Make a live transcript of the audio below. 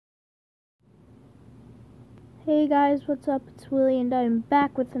Hey guys, what's up? It's Willie and I'm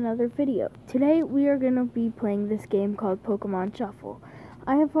back with another video. Today we are going to be playing this game called Pokemon Shuffle.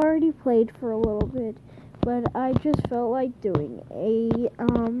 I have already played for a little bit, but I just felt like doing a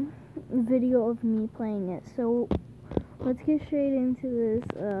video of me playing it. So let's get straight into this.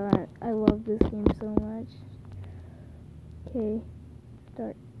 I love this game so much. Okay,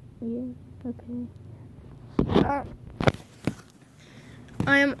 start. Yeah, okay.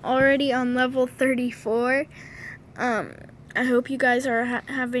 I am already on level 34. I hope you guys are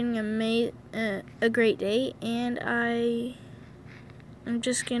having a great day, and I'm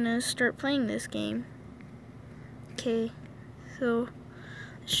just gonna start playing this game. Okay, so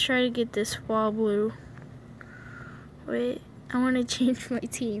let's try to get this Swablu. Wait, I want to change my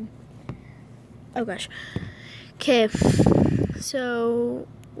team. Oh gosh. Okay, so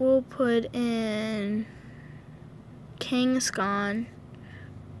we'll put in Kangaskhan.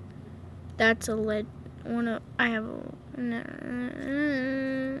 That's a lead. I have a, and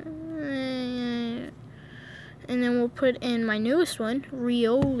then we'll put in my newest one,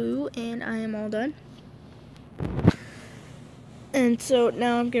 Riolu, and I am all done. And so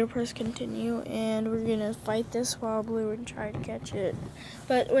now I'm gonna press continue, and we're gonna fight this Swablu and try to catch it.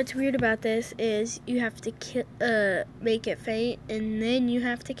 But what's weird about this is you have to make it faint, and then you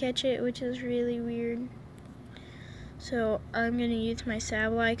have to catch it, which is really weird. So I'm going to use my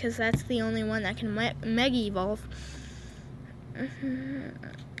Sableye because that's the only one that can Mega Evolve. And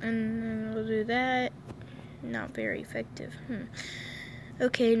then we'll do that. Not very effective.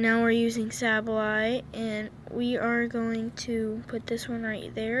 Okay, now we're using Sableye, and we are going to put this one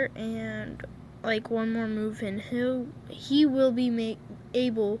right there, and like one more move, and he will be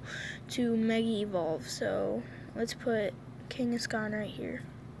able to Mega Evolve. So let's put Kangaskhan right here.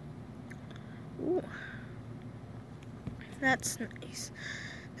 Ooh. That's nice.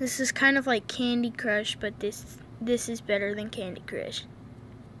 This is kind of like Candy Crush, but this is better than Candy Crush.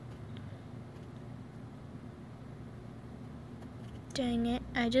 Dang it,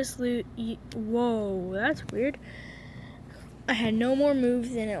 I just whoa, that's weird. I had no more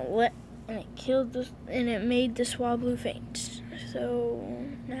moves and it killed this, and it made the Swablu faint. So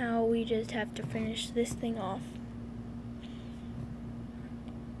now we just have to finish this thing off.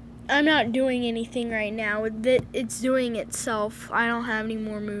 I'm not doing anything right now. It's doing itself. I don't have any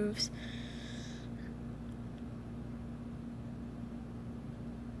more moves.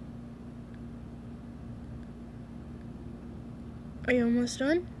 Are you almost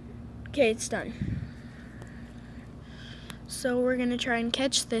done? Okay, it's done. So we're gonna try and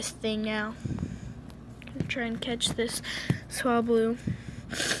catch this thing now. Try and catch this Swablu.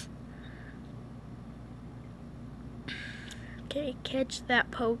 Okay, catch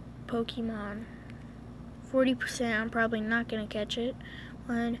that Pokemon. 40%, I'm probably not gonna catch it.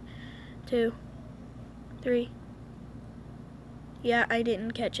 1, 2, 3. Yeah, I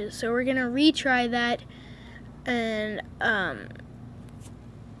didn't catch it. So we're gonna retry that, and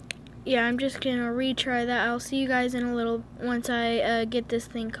yeah, I'm just gonna retry that. I'll see you guys in a little once I get this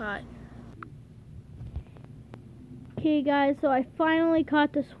thing caught. Okay guys, so I finally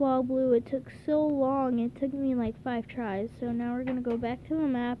caught the Swablu. It took so long. It took me like 5 tries. So now we're gonna go back to the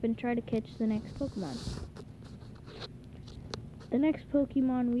map and try to catch the next Pokemon. The next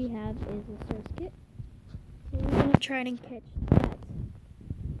Pokemon we have is a Surskit. So we're gonna try to catch that.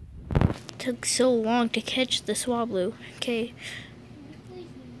 It took so long to catch the Swablu. Okay.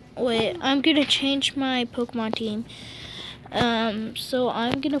 Wait, I'm gonna change my Pokemon team. So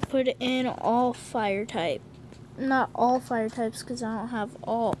I'm gonna put in all fire type. Not all fire types, because I don't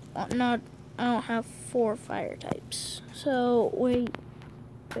have 4 fire types. So wait,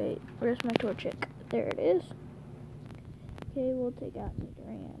 where's my Torchic? There it is. Okay, we'll take out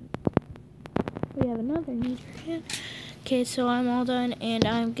Nidoran. We have another Nidoran. Okay, so I'm all done, and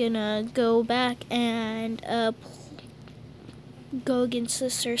I'm gonna go back and go against the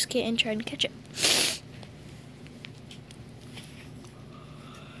Surskit and try and catch it.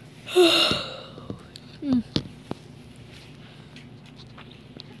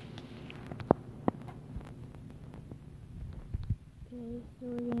 Okay, so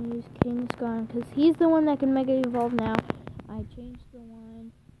we're gonna use Kangaskhan because he's the one that can Mega Evolve now. I changed the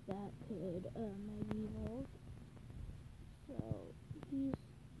one that could Mega Evolve. So he's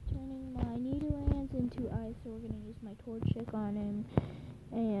turning my Nidorans into ice, so we're gonna use my Torchic on him.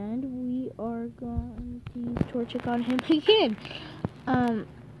 And we are going to use Torchic on him again.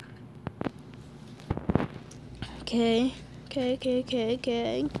 Okay.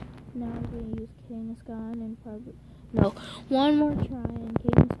 Now we're going to use Kangaskhan and probably... No, one more try and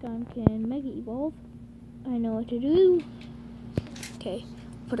Kangaskhan can Mega Evolve. I know what to do. Okay,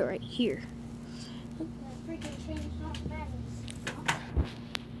 put it right here. freaking change mathematics.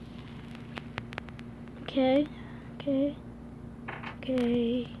 Okay.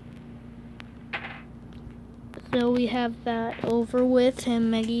 So we have that over with, him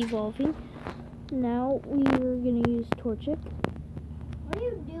Mega Evolving. Now we are gonna use Torchic. What are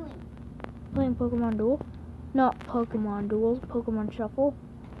you doing? Playing Pokemon Duel. Not Pokemon Duel, Pokemon Shuffle.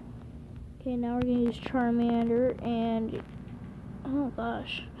 Okay, now we're gonna use Charmander and oh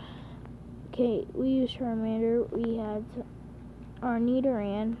gosh. Okay, we used Charmander. We had our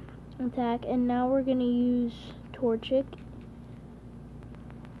Nidoran attack, and now we're gonna use Torchic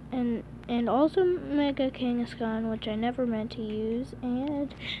and also Mega Kangaskhan, which I never meant to use,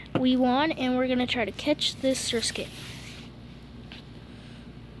 and we won, and we're gonna try to catch this Surskit.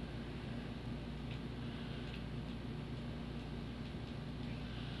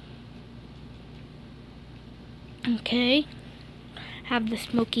 Okay, have the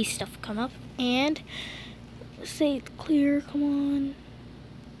smoky stuff come up, and say it's clear, come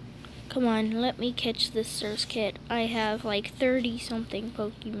on, let me catch this Surskit. I have like 30 something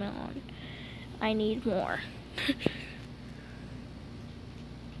Pokemon. I need more.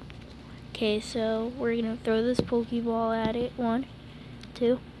 Okay, so we're gonna throw this Pokeball at it. 1,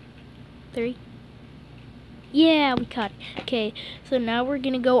 2, 3. Yeah, we caught it. Okay, so now we're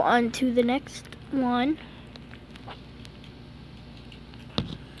gonna go on to the next one.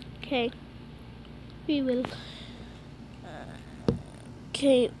 Okay, we will.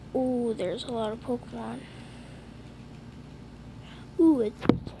 Okay, ooh, there's a lot of Pokemon. Ooh, it's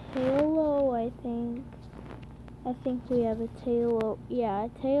Tailo, I think. I think we have a Tailo. Yeah, a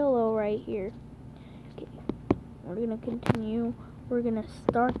Tailo right here. Okay, we're gonna continue. We're gonna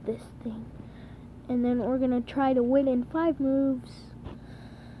start this thing. And then we're gonna try to win in 5 moves.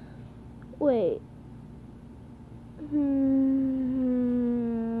 Wait.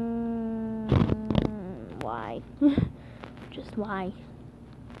 Why? Just why?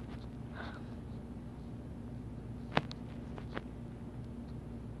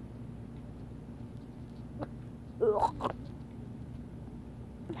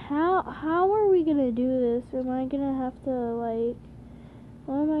 How are we gonna do this? Am I gonna have to, like,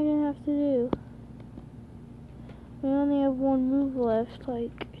 what am I gonna have to do? We only have 1 move left,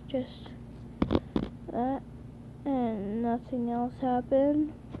 like, just that, and nothing else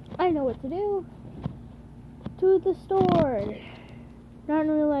happened. I know what to do. To the store. Not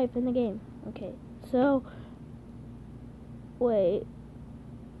in real life, in the game. Okay, so, wait.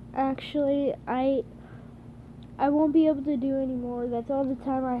 Actually, I won't be able to do anymore. That's all the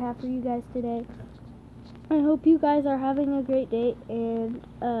time I have for you guys today. I hope you guys are having a great day, and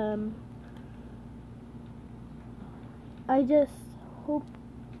I just hope,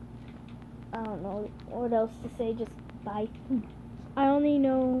 I don't know what else to say, just bye. I only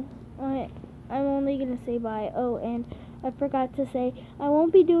know, I'm only gonna say bye. Oh, and I forgot to say, I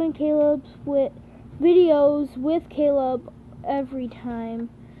won't be doing videos with Caleb every time,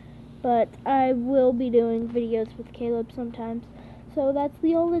 but I will be doing videos with Caleb sometimes. So that's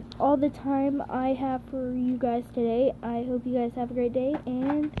all the time I have for you guys today. I hope you guys have a great day,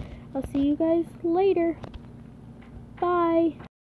 and I'll see you guys later. Bye.